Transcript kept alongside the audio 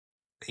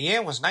The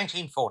year was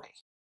 1940.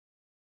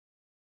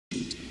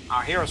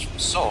 Our heroes from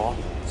S.O.A.R,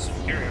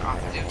 superior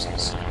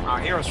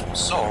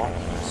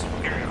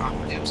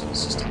operatives, and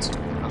assistants. The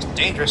most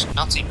dangerous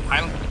Nazi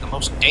pilot with the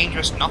most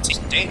dangerous Nazi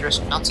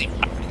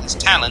with his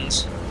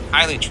talons,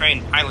 highly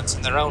trained pilots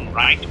in their own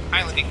right,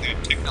 piloting their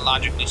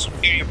technologically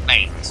superior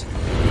planes.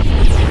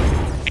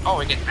 Before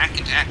we get back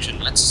into action,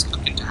 let's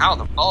look into how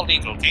the Bald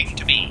Eagle came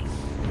to be.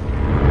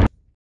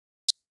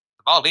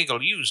 The Bald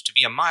Eagle used to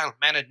be a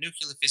mild-mannered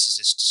nuclear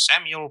physicist,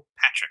 Samuel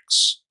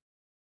Patrick's,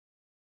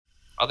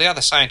 while the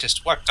other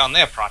scientists worked on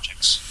their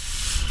projects.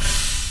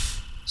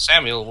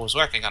 Samuel was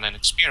working on an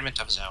experiment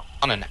of his own,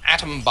 on an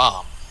atom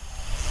bomb.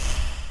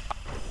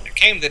 There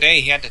came the day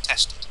he had to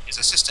test it. His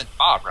assistant,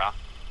 Barbara,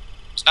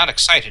 was not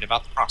excited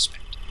about the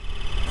prospect.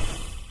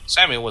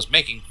 Samuel was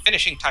making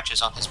finishing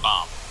touches on his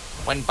bomb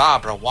when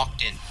Barbara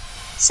walked in.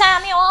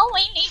 Samuel,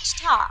 we need to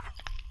talk.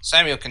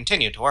 Samuel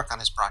continued to work on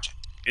his project.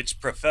 It's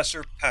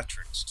Professor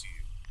Patrick's to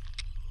you.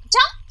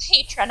 Don't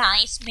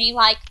patronize me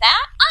like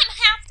that. I'm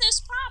half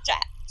this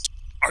project.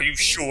 Are you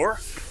sure?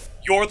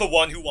 You're the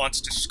one who wants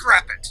to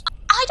scrap it.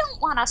 I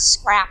don't want to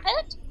scrap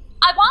it.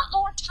 I want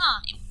more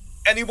time.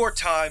 Any more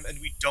time and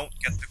we don't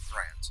get the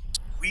grant.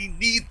 We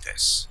need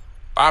this.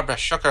 Barbara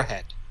shook her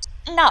head.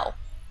 No,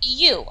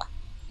 you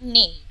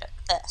need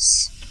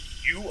this.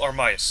 You are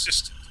my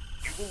assistant.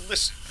 You will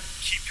listen.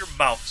 Keep your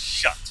mouth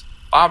shut.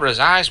 Barbara's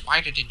eyes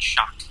widened in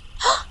shock.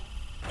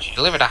 She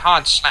delivered a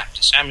hard slap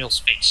to Samuel's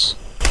face.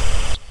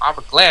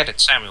 Barbara glared at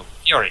Samuel with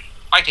fury,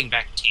 fighting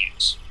back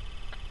tears.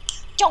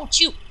 Don't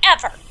you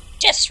ever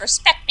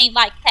disrespect me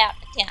like that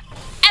again.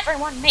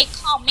 Everyone may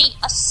call me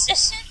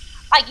assistant,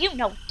 but you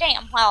know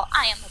damn well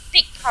I am a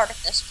big part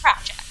of this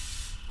project.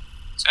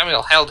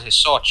 Samuel held his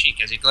sore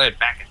cheek as he glared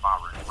back at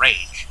Barbara in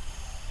rage.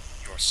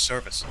 Your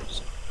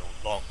services are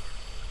no longer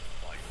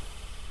required.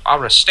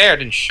 Barbara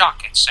stared in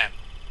shock at Samuel.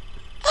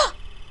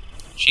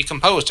 She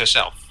composed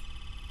herself,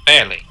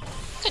 barely.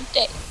 Good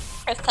day,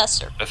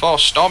 Professor. Before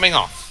storming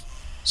off,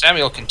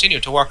 Samuel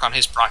continued to work on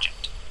his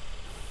project,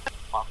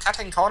 while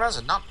cutting corners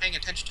and not paying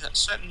attention to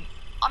certain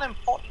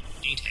unimportant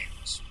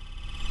details.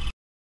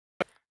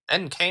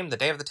 Then came the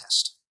day of the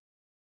test.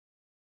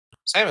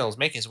 Samuel was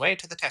making his way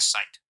to the test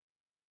site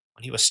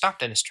when he was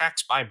stopped in his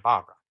tracks by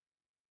Barbara.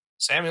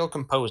 Samuel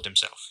composed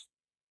himself.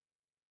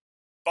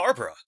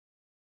 Barbara,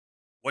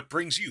 what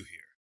brings you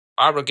here?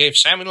 Barbara gave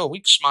Samuel a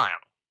weak smile.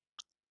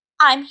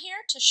 I'm here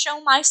to show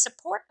my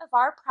support of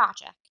our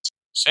project.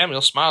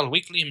 Samuel smiled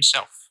weakly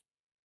himself.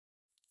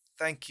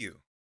 Thank you.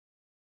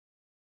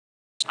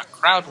 A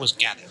crowd was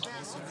gathered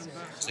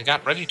as they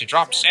got ready to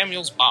drop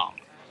Samuel's bomb.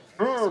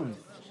 10,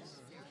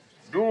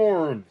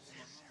 9,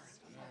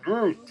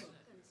 8,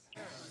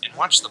 And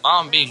watched the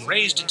bomb being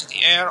raised into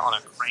the air on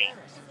a crane.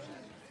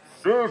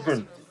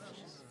 7,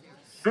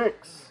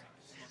 6,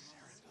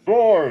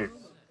 5,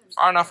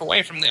 Far enough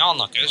away from the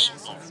onlookers,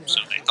 or so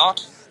they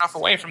thought, enough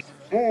away from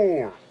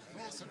 4,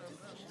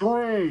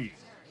 3,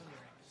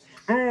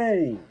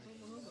 2,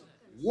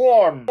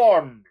 1.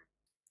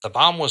 the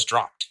bomb was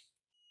dropped.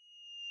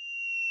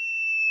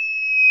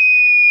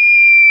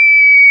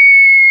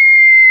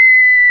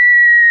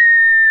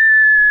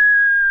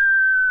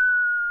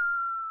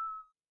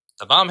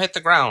 The bomb hit the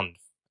ground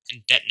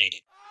and detonated.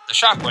 The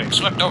shockwave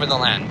swept over the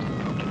land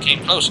and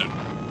came closer.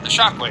 The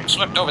shockwave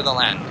swept over the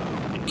land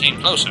and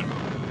came closer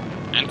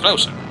and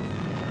closer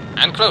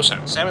and closer.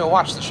 Samuel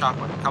watched the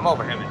shockwave come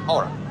over him in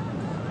horror.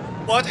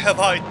 What have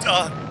I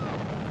done?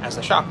 As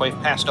the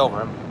shockwave passed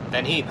over him,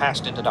 then he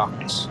passed into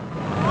darkness.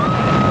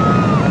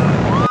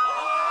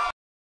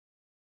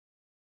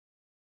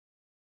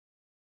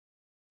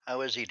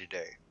 How is he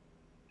today?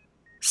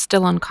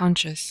 Still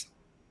unconscious.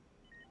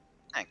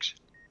 Thanks.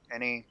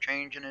 Any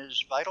change in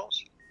his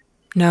vitals?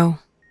 No.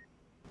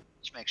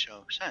 This makes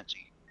no sense.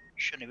 He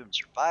shouldn't have even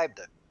survived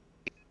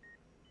the...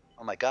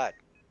 Oh my god.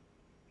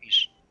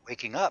 He's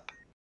waking up.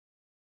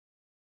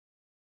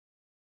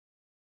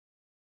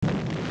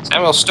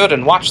 Samuel stood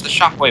and watched the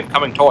shockwave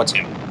coming towards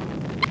him.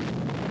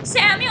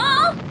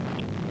 Samuel?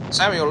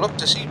 Samuel looked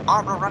to see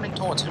Barbara running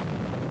towards him.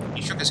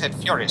 He shook his head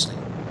furiously.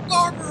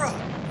 Barbara!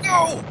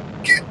 No!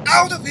 Get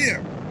out of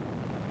here!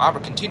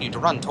 Barbara continued to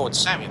run towards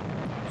Samuel.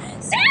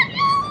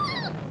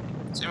 Samuel!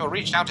 Samuel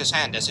reached out his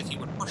hand as if he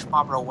would push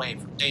Barbara away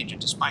from danger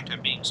despite her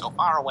being so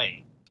far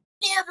away.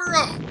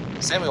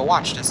 Barbara! Samuel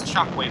watched as the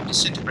shockwave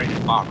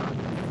disintegrated Barbara.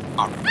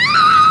 Barbara!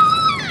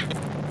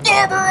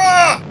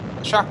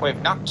 The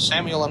shockwave knocked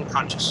Samuel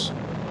unconscious.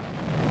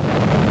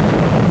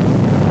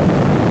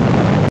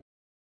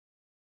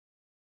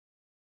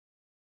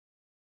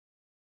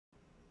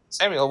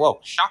 Samuel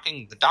woke,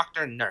 shocking the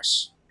doctor and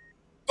nurse.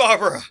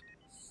 Barbara!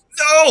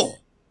 No!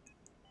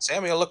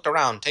 Samuel looked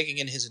around, taking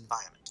in his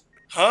environment.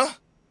 Huh?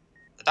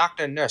 The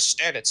doctor and nurse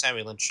stared at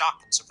Samuel in shock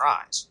and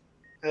surprise.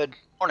 Good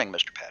morning,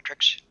 Mr.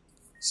 Patrick's.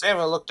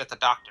 Samuel looked at the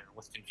doctor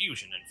with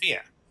confusion and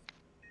fear.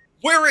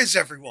 Where is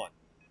everyone?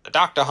 The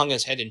doctor hung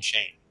his head in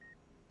shame.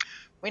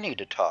 We need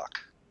to talk.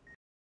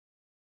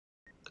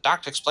 The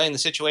doctor explained the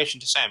situation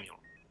to Samuel.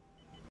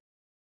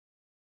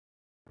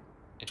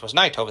 It was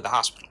night over the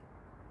hospital.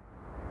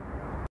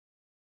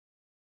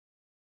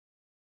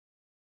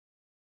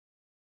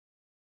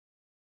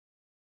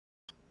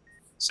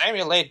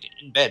 Samuel lay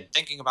in bed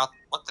thinking about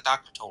what the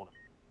doctor told him.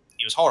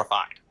 He was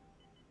horrified.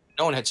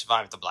 No one had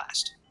survived the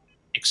blast.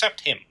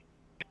 Except him.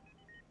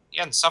 He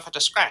hadn't suffered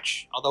a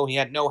scratch, although he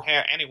had no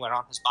hair anywhere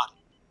on his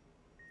body.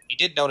 He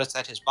did notice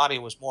that his body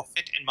was more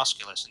fit and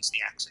muscular since the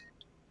accident.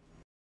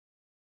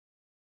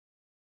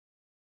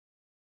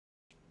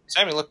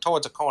 Samuel looked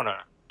towards a corner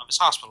of his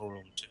hospital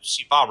room to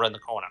see Barbara in the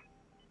corner.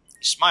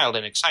 He smiled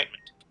in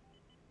excitement.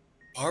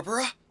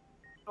 Barbara?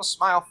 His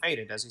smile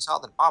faded as he saw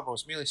that Barbara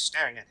was merely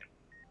staring at him.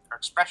 Her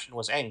expression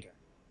was anger.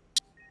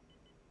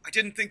 I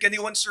didn't think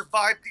anyone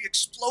survived the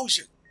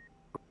explosion.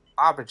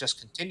 Barbara just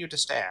continued to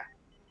stare.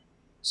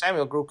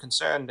 Samuel grew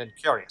concerned and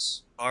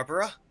curious.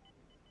 Barbara?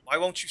 Why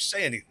won't you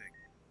say anything?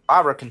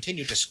 Barbara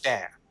continued to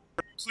stare.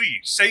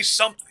 Please, say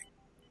something.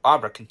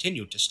 Barbara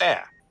continued to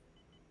stare.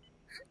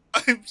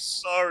 I'm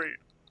sorry.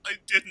 I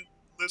didn't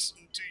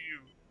listen to you.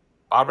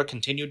 Barbara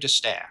continued to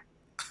stare.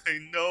 I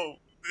know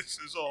this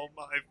is all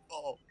my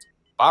fault.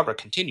 Barbara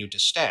continued to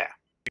stare.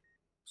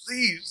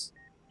 Please,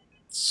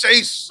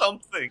 say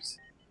something.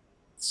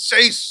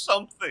 Say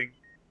something.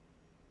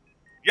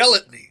 Yell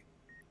at me.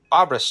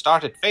 Barbara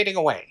started fading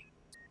away.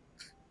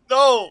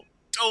 No,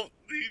 don't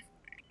leave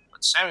me.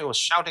 But Samuel was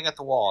shouting at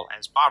the wall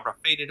as Barbara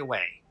faded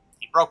away.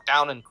 He broke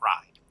down and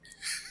cried.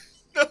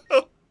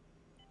 No.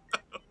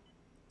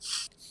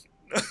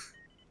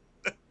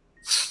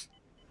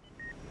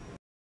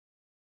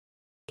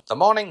 The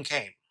morning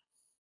came.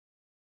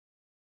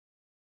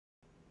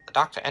 The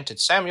doctor entered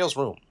Samuel's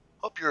room.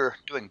 Hope you're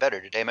doing better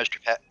today, Mr.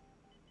 Pat.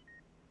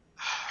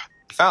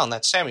 He found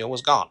that Samuel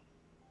was gone.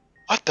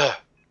 What the?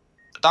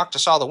 The doctor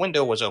saw the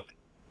window was open.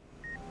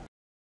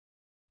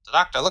 The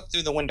doctor looked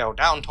through the window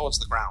down towards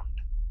the ground.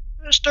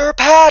 Mr.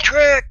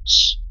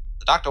 Patrick's!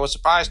 The doctor was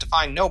surprised to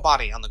find no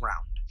body on the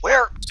ground.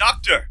 Where?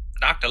 Doctor! The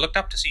doctor looked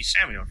up to see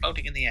Samuel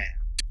floating in the air.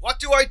 What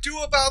do I do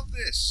about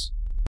this?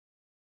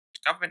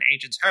 Government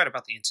agents heard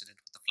about the incident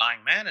with the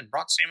flying man and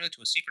brought Samuel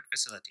to a secret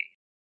facility.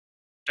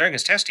 During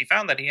his test, he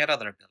found that he had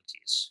other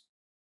abilities.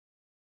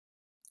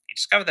 He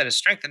discovered that his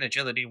strength and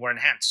agility were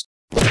enhanced,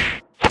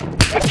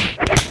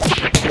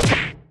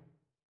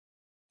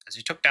 as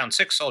he took down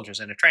 6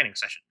 soldiers in a training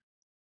session.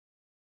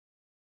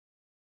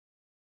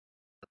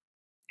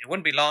 It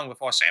wouldn't be long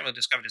before Samuel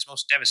discovered his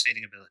most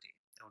devastating ability.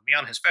 It would be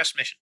on his first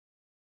mission.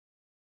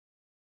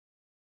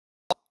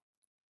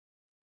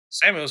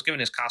 Samuel was given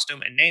his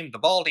costume and named the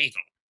Bald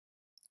Eagle.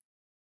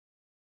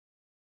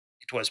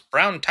 It was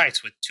brown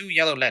tights with 2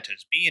 yellow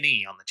letters, B and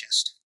E, on the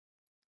chest.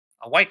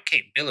 A white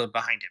cape billowed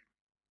behind him.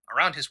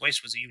 Around his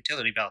waist was a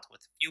utility belt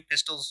with a few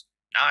pistols,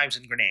 knives,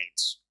 and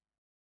grenades.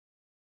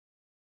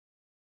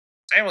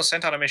 Samuel was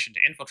sent on a mission to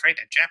infiltrate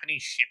a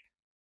Japanese ship.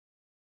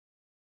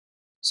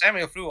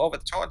 Samuel flew over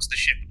towards the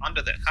ship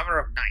under the cover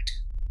of night.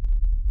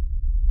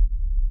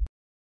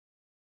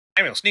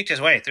 Samuel sneaked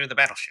his way through the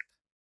battleship.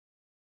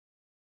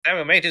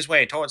 Samuel made his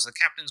way towards the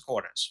captain's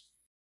quarters.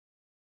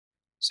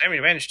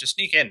 Samuel managed to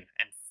sneak in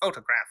and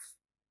photograph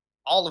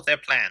all of their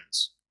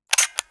plans.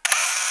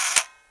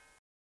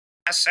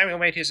 As Samuel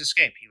made his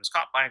escape, he was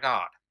caught by a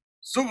guard.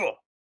 Sugo!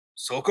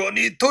 Soko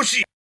ni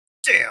toshi!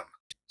 Damn!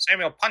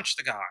 Samuel punched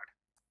the guard,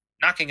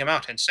 knocking him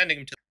out and sending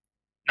him to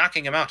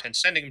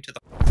the...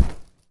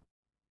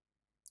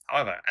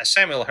 However, as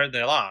Samuel heard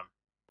the alarm,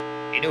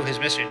 he knew his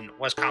mission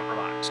was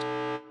compromised.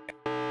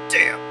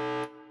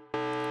 Damn!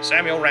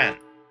 Samuel ran.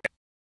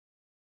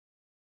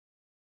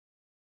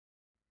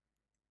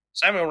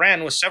 Samuel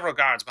ran with several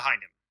guards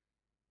behind him.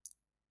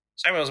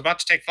 Samuel was about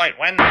to take flight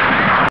when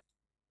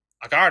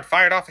a guard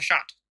fired off a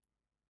shot,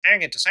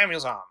 tearing into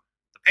Samuel's arm.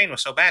 The pain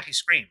was so bad he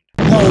screamed.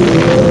 The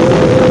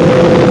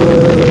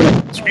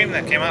scream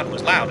that came out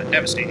was loud and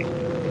devastating.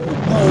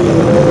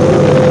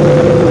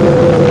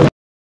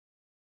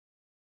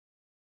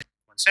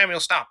 When Samuel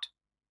stopped,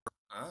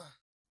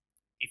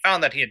 he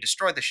found that he had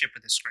destroyed the ship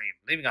with his scream,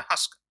 leaving a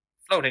husk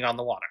floating on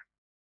the water.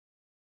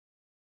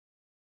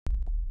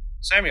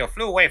 Samuel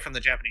flew away from the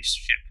Japanese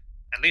ship,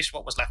 at least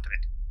what was left of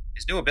it.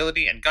 His new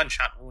ability and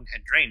gunshot wound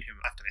had drained him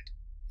left of it.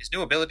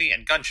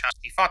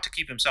 He fought to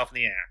keep himself in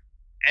the air,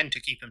 and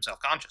to keep himself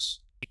conscious.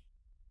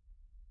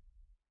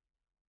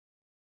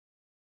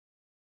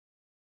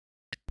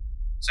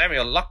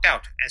 Samuel lucked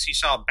out as he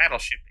saw a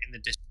battleship in the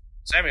distance.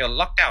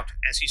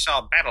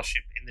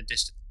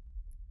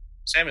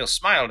 Samuel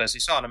smiled as he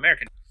saw an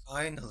American.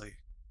 Finally,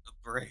 a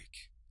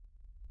break.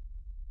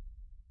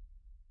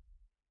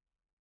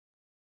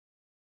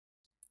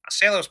 A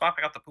sailor was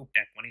mopping up the poop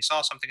deck when he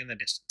saw something in the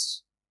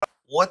distance.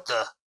 What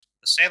the?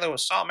 The sailor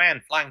saw a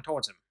man flying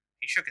towards him.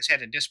 He shook his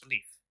head in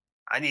disbelief.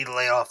 I need to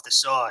lay off the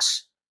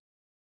sauce.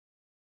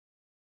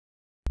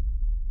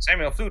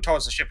 Samuel flew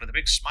towards the ship with a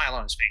big smile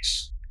on his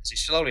face, as he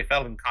slowly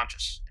fell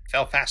unconscious, and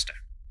fell faster.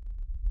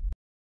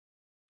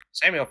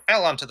 Samuel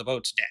fell onto the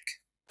boat's deck,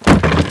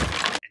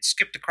 and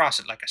skipped across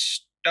it like a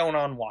stone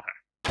on water,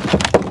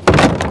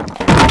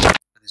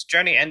 with his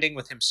journey ending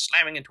with him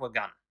slamming into a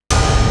gun.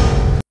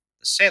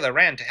 The sailor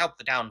ran to help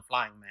the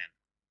down-flying man.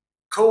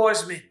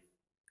 Corsman!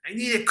 I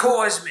need a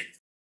Corsman!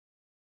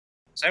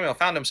 Samuel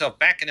found himself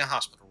back in a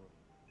hospital room,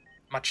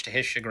 much to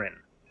his chagrin.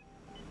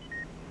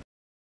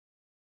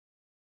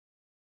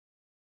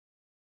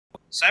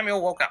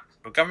 Samuel woke up,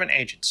 with a government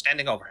agent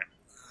standing over him.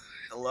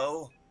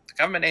 Hello? The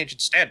government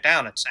agent stared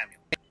down at Samuel.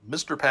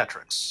 Mr.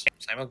 Patricks,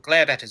 Samuel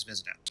glared at his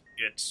visitor.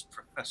 It's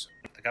Professor.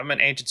 The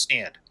government agent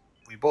sneered.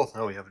 we both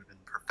know you haven't been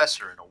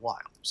professor in a while.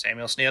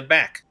 Samuel sneered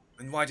back.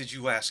 Then why did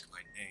you ask my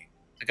name?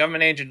 The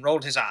government agent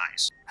rolled his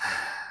eyes.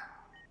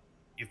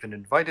 You've been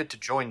invited to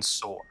join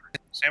S.O.A.R.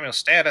 Samuel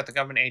stared at the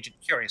government agent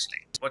curiously.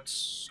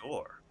 What's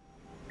S.O.A.R?